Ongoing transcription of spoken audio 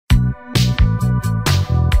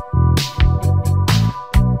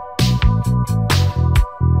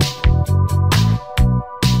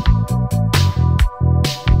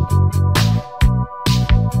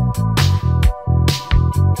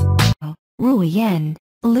Rui En,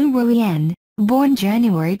 Rui En, born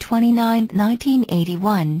January 29,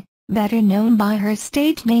 1981, better known by her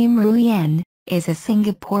stage name Rui En, is a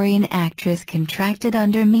Singaporean actress contracted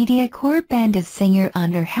under MediaCorp and a singer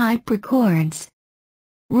under Hype Records.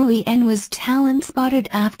 Rui En was talent spotted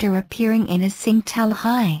after appearing in a SingTel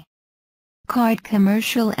high card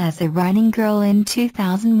commercial as a writing girl in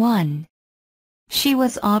 2001. She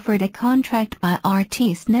was offered a contract by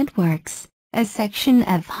Artiste Networks, a section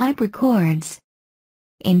of Hype Records.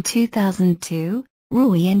 In 2002,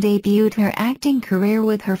 Rui En debuted her acting career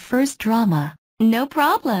with her first drama, No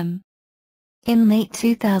Problem. In late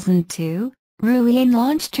 2002, Rui En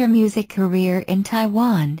launched her music career in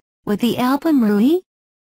Taiwan, with the album Rui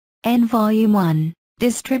En Volume 1,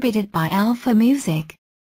 distributed by Alfa Music.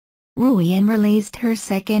 Rui En released her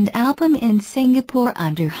second album in Singapore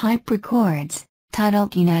under Hype Records,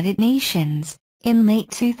 titled United Nations, in late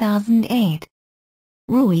 2008.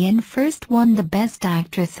 Rui En first won the Best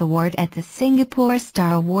Actress award at the Singapore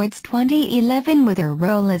Star Awards 2011 with her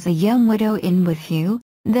role as a young widow in With You,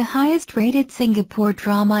 the highest-rated Singapore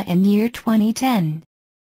drama in year 2010.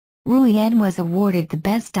 Rui En was awarded the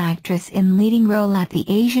Best Actress in Leading Role at the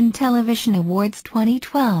Asian Television Awards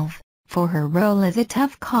 2012, for her role as a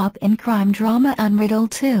tough cop in crime drama Unriddled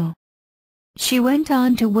 2. She went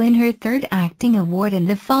on to win her third acting award in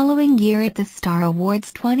the following year at the Star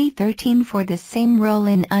Awards 2013 for the same role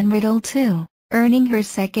in Unriddled 2, earning her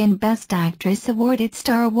second Best Actress award at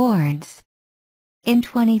Star Awards. In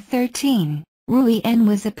 2013, Rui En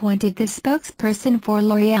was appointed the spokesperson for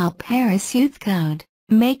L'Oréal Paris Youth Code,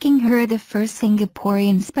 making her the first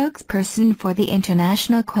Singaporean spokesperson for the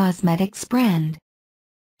international cosmetics brand.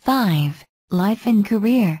 5. Life and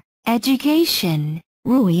Career. Education.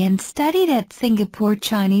 Rui En studied at Singapore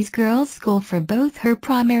Chinese Girls' School for both her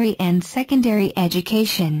primary and secondary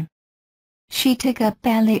education. She took up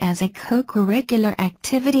ballet as a co-curricular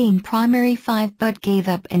activity in primary 5 but gave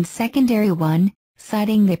up in secondary 1,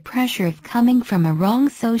 citing the pressure of coming from a wrong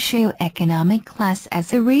socio-economic class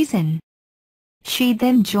as a reason. She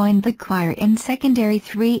then joined the choir in secondary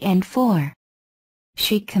 3 and 4.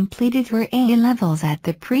 She completed her A-levels at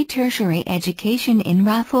the pre-tertiary education in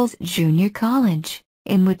Raffles Junior College,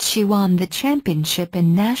 in which she won the championship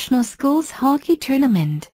in National Schools Hockey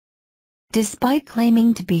Tournament. Despite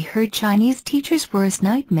claiming to be her Chinese teacher's worst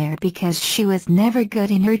nightmare because she was never good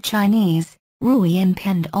in her Chinese, Rui En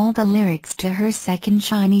penned all the lyrics to her second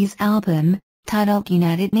Chinese album, titled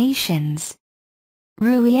United Nations.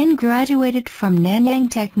 Rui En graduated from Nanyang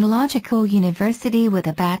Technological University with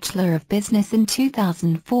a Bachelor of Business in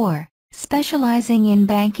 2004, specializing in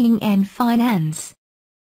banking and finance.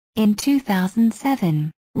 In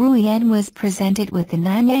 2007, Rui En was presented with the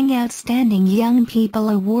Nanyang Outstanding Young People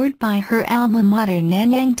Award by her alma mater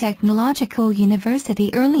Nanyang Technological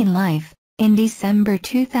University early in life. In December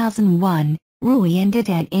 2001, Rui En did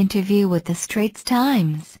an interview with the Straits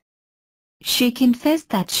Times. She confessed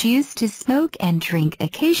that she used to smoke and drink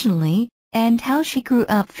occasionally, and how she grew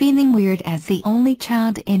up feeling weird as the only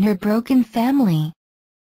child in her broken family.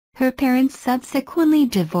 Her parents subsequently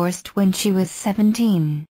divorced when she was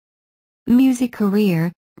 17. Music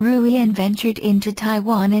career. Rui En ventured into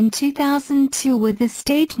Taiwan in 2002 with the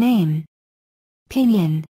stage name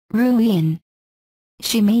Pinyin, Rui En.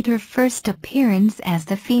 She made her first appearance as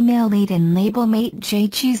the female lead in labelmate Jay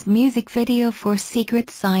Chu's music video for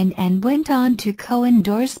Secret Sign and went on to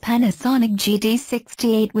co-endorse Panasonic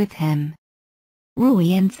GD68 with him.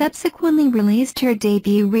 Rui En subsequently released her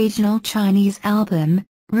debut regional Chinese album,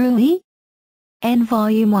 Rui En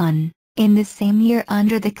Volume 1, in the same year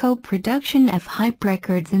under the co-production of Hype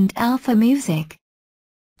Records and Alfa Music.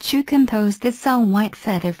 Chu composed the song White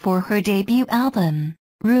Feather for her debut album,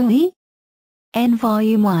 Rui En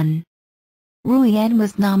Volume 1. Rui En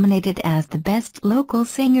was nominated as the Best Local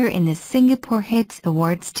Singer in the Singapore Hits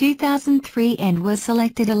Awards 2003 and was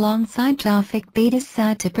selected alongside Taufik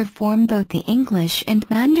Batisah to perform both the English and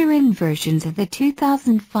Mandarin versions of the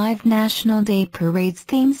 2005 National Day Parade's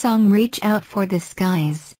theme song Reach Out for the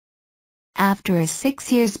Skies. After a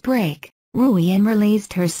 6-year break, Rui En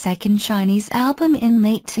released her second Chinese album in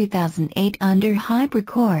late 2008 under Hype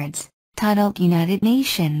Records, titled United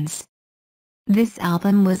Nations. This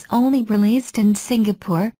album was only released in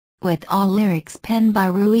Singapore, with all lyrics penned by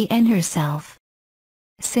Rui En herself.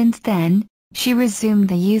 Since then, she resumed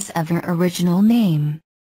the use of her original name.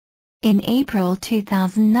 In April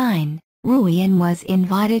 2009, Rui En was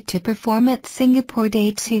invited to perform at Singapore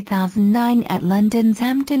Day 2009 at London's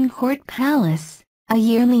Hampton Court Palace, a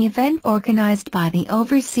yearly event organized by the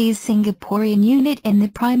Overseas Singaporean Unit in the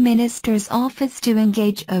Prime Minister's office to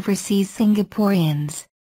engage overseas Singaporeans.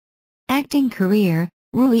 Acting career.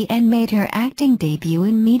 Rui En made her acting debut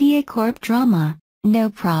in MediaCorp drama, No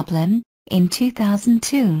Problem, in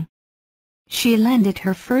 2002. She landed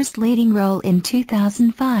her first leading role in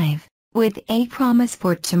 2005, with A Promise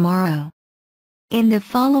for Tomorrow. In the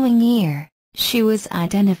following year, she was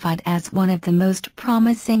identified as one of the most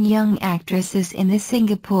promising young actresses in the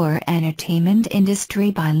Singapore entertainment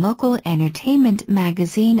industry by local entertainment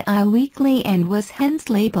magazine iWeekly and was hence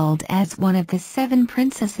labeled as one of the 7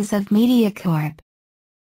 princesses of MediaCorp.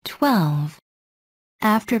 12.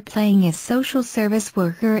 After playing a social service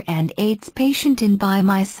worker and AIDS patient in By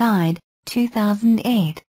My Side,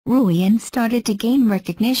 2008, Rui En started to gain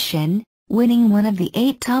recognition, winning one of the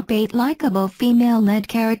 8 Top 8 Likeable Female-Led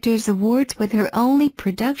Characters awards with her only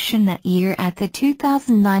production that year at the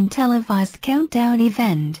 2009 televised Countdown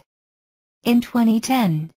event. In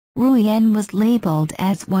 2010, Rui En was labeled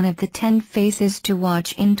as one of the 10 faces to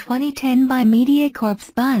watch in 2010 by MediaCorp's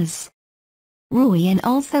Buzz. Rui En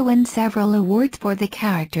also won several awards for the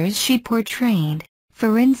characters she portrayed.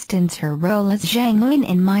 For instance, her role as Zhang Lin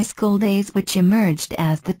in My School Days, which emerged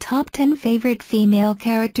as the top 10 favorite female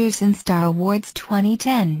characters in Star Awards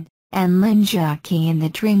 2010, and Lin Zhaki in The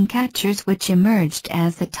Dreamcatchers, which emerged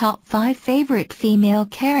as the top 5 favorite female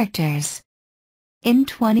characters. In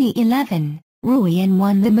 2011, Rui En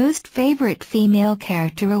won the Most Favorite Female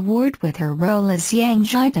Character award with her role as Yang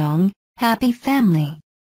Zhaidong, Happy Family.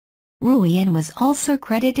 Rui En was also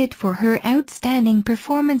credited for her outstanding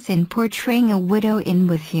performance in portraying a widow in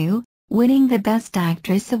With You, winning the Best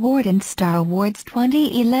Actress award in Star Awards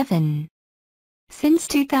 2011. Since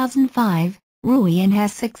 2005, Rui En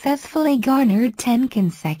has successfully garnered 10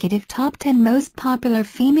 consecutive Top 10 Most Popular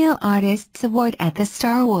Female Artists award at the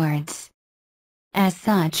Star Awards. As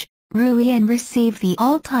such, Rui En received the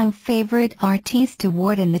All-Time Favorite Artiste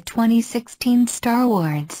award in the 2016 Star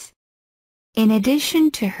Awards. In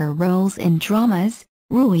addition to her roles in dramas,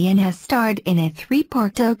 Rui En has starred in a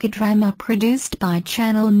 3-part docudrama produced by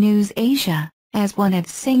Channel News Asia, as one of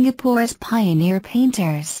Singapore's pioneer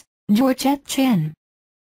painters, Georgette Chen.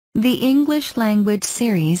 The English-language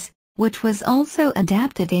series, which was also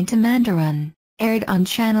adapted into Mandarin, aired on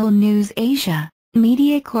Channel News Asia,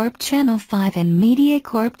 MediaCorp Channel 5 and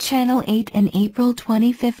MediaCorp Channel 8 in April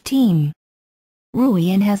 2015. Rui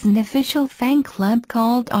En has an official fan club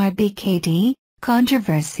called RBKD,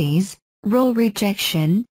 Controversies, Role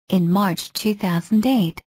Rejection. In March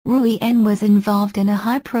 2008, Rui En was involved in a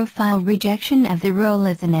high-profile rejection of the role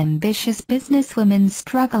as an ambitious businesswoman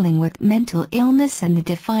struggling with mental illness and The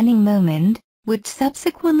Defining Moment, which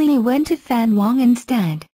subsequently went to Fan Wong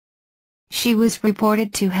instead. She was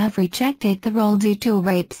reported to have rejected the role due to a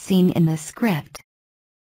rape scene in the script.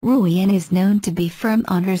 Rui En is known to be firm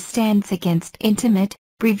on her stance against intimate,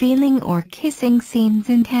 revealing or kissing scenes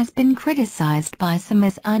and has been criticized by some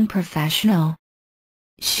as unprofessional.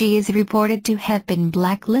 She is reported to have been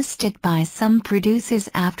blacklisted by some producers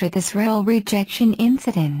after this role rejection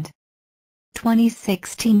incident.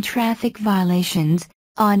 2016 Traffic Violations.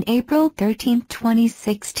 On April 13,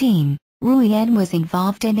 2016, Rui En was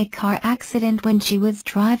involved in a car accident when she was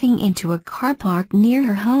driving into a car park near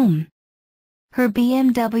her home. Her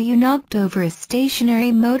BMW knocked over a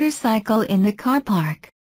stationary motorcycle in the car park.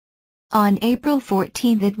 On April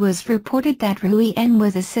 14 it was reported that Rui En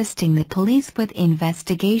was assisting the police with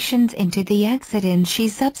investigations into the accident. She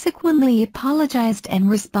subsequently apologized and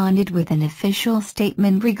responded with an official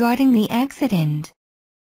statement regarding the accident.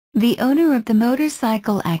 The owner of the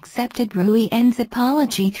motorcycle accepted Rui En's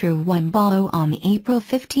apology through Weibo on April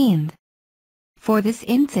 15. For this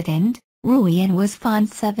incident, Rui En was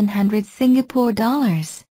fined 700 Singapore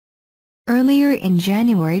dollars. Earlier in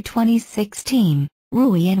January 2016,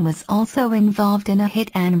 Rui En was also involved in a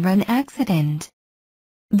hit-and-run accident.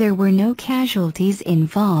 There were no casualties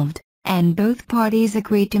involved, and both parties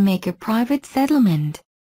agreed to make a private settlement.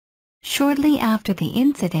 Shortly after the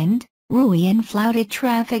incident, Rui En flouted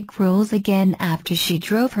traffic rules again after she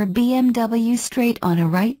drove her BMW straight on a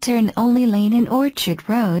right-turn-only lane in Orchard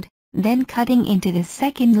Road, then cutting into the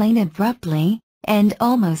second lane abruptly, and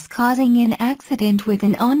almost causing an accident with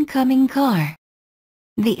an oncoming car.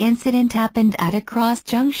 The incident happened at a cross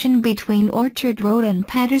junction between Orchard Road and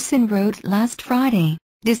Patterson Road last Friday,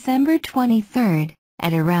 December 23,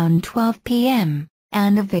 at around 12 p.m.,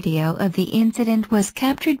 and a video of the incident was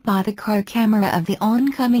captured by the car camera of the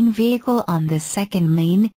oncoming vehicle on the second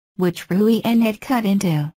lane, which Rui En had cut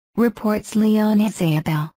into, reports Leon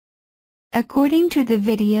Isabel. According to the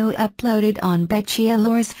video uploaded on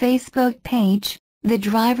Bechialor's Facebook page, the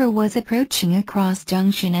driver was approaching a cross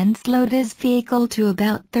junction and slowed his vehicle to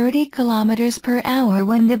about 30 km per hour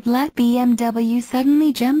when the black BMW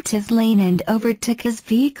suddenly jumped his lane and overtook his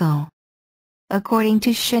vehicle. According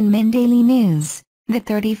to Shinmin Daily News, the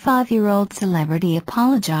 35-year-old celebrity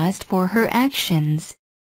apologized for her actions.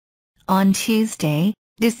 On Tuesday,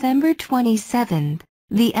 December 27,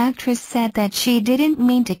 the actress said that she didn't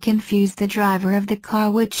mean to confuse the driver of the car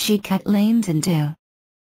which she cut lanes into.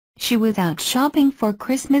 She was out shopping for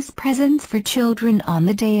Christmas presents for children on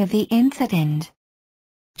the day of the incident.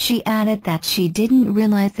 She added that she didn't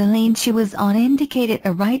realize the lane she was on indicated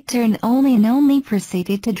a right turn only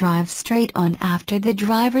proceeded to drive straight on after the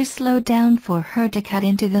driver slowed down for her to cut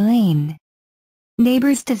into the lane.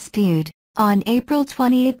 Neighbors dispute. On April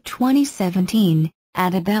 20, 2017,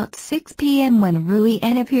 at about 6 p.m. when Rui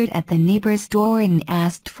En appeared at the neighbor's door and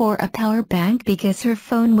asked for a power bank because her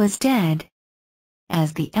phone was dead.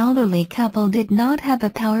 As the elderly couple did not have a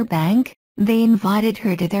power bank, they invited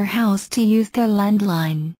her to their house to use their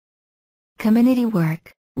landline. Community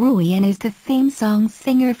work. Rui En is the theme song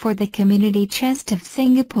singer for the Community Chest of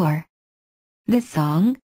Singapore. The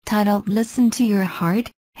song, titled Listen to Your Heart,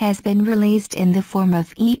 has been released in the form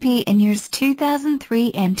of EP in years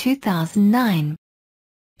 2003 and 2009.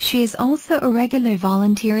 She is also a regular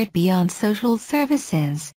volunteer at Beyond Social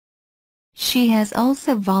Services. She has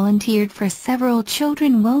also volunteered for several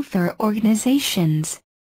children welfare organizations.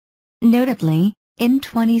 Notably, in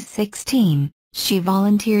 2016, she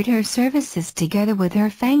volunteered her services together with her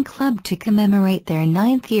fan club to commemorate their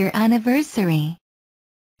 9th-year anniversary.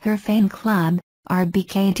 Her fan club,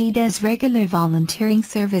 RBKT, does regular volunteering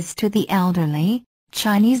service to the elderly,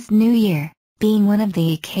 Chinese New Year being one of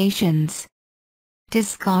the occasions.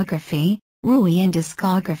 Discography. Rui En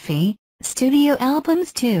discography, studio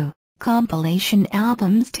albums 2, compilation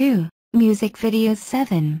albums 2, music videos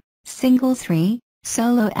 7, single 3,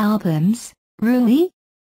 solo albums. Rui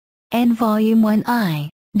En Volume 1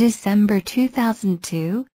 December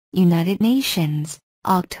 2002, United Nations,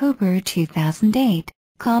 October 2008,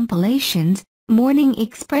 compilations, Morning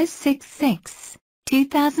Express 66,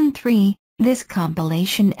 2003. This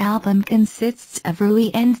compilation album consists of Rui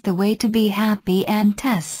En's The Way to Be Happy and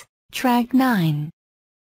Tess, track 9.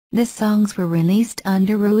 The songs were released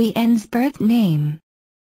under Rui En's birth name.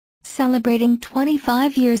 Celebrating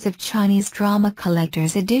 25 years of Chinese Drama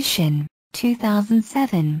Collector's Edition,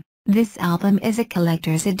 2007. This album is a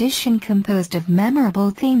collector's edition composed of memorable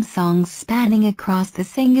theme songs spanning across the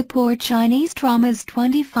Singapore Chinese drama's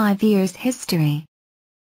 25 years history.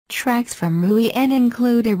 Tracks from Rui En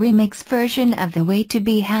include a remix version of The Way to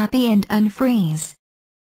Be Happy and Unfreeze.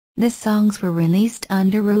 The songs were released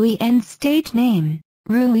under Rui En's stage name,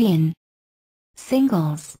 Rui En.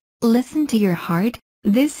 Singles. Listen to Your Heart.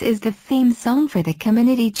 This is the theme song for the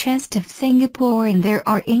Community Chest of Singapore and there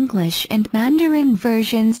are English and Mandarin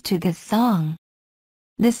versions to this song.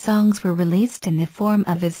 The songs were released in the form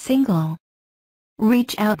of a single.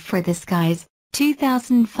 Reach Out for the Skies,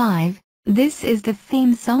 2005. This is the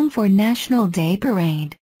theme song for National Day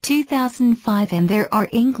Parade, 2005 and there are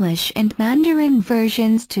English and Mandarin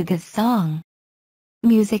versions to this song.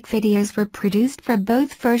 Music videos were produced for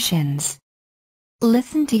both versions.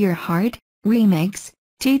 Listen to Your Heart, Remix,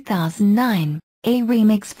 2009, a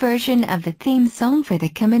remix version of the theme song for the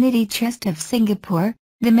Community Chest of Singapore.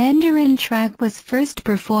 The Mandarin track was first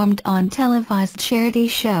performed on televised charity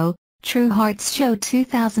show, True Hearts Show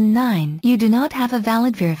 2009. You do not have a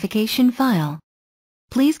valid verification file.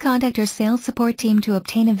 Please contact our sales support team to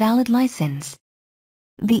obtain a valid license.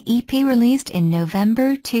 The EP released in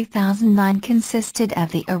November 2009 consisted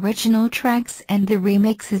of the original tracks and the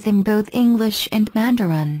remixes in both English and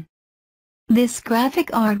Mandarin. This graphic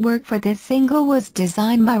artwork for this single was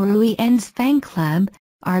designed by Rui En's fan club,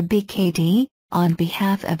 RBKT, on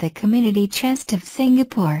behalf of the Community Chest of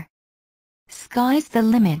Singapore. Sky's the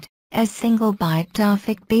Limit, a single by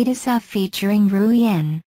Taufik Bidasa featuring Rui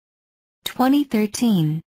En.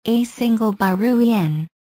 2013, a single by Rui En.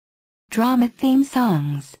 Drama theme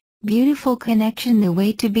songs, Beautiful Connection, The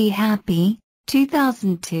Way to Be Happy,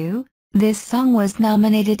 2002. This song was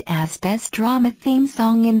nominated as Best Drama Theme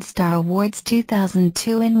Song in Star Awards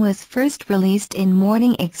 2002 and was first released in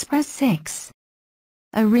Morning Express 6.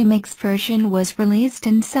 A remix version was released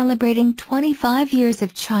in celebrating 25 years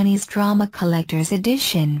of Chinese Drama Collector's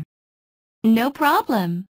Edition. No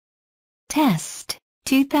problem. Test,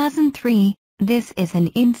 2003. This is an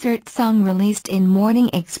insert song released in Morning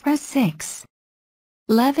Express 6.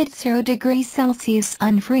 Love at 0 degrees Celsius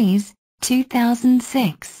Unfreeze,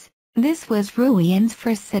 2006. This was Rui En's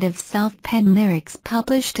first set of self-penned lyrics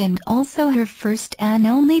published and also her first and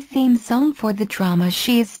only theme song for the drama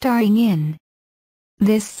she is starring in.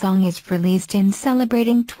 This song is released in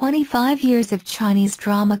celebrating 25 years of Chinese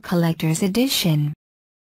Drama Collector's Edition.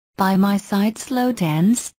 By My Side Slow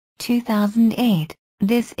Dance, 2008.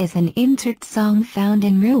 This is an insert song found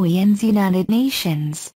in Rui En's United Nations.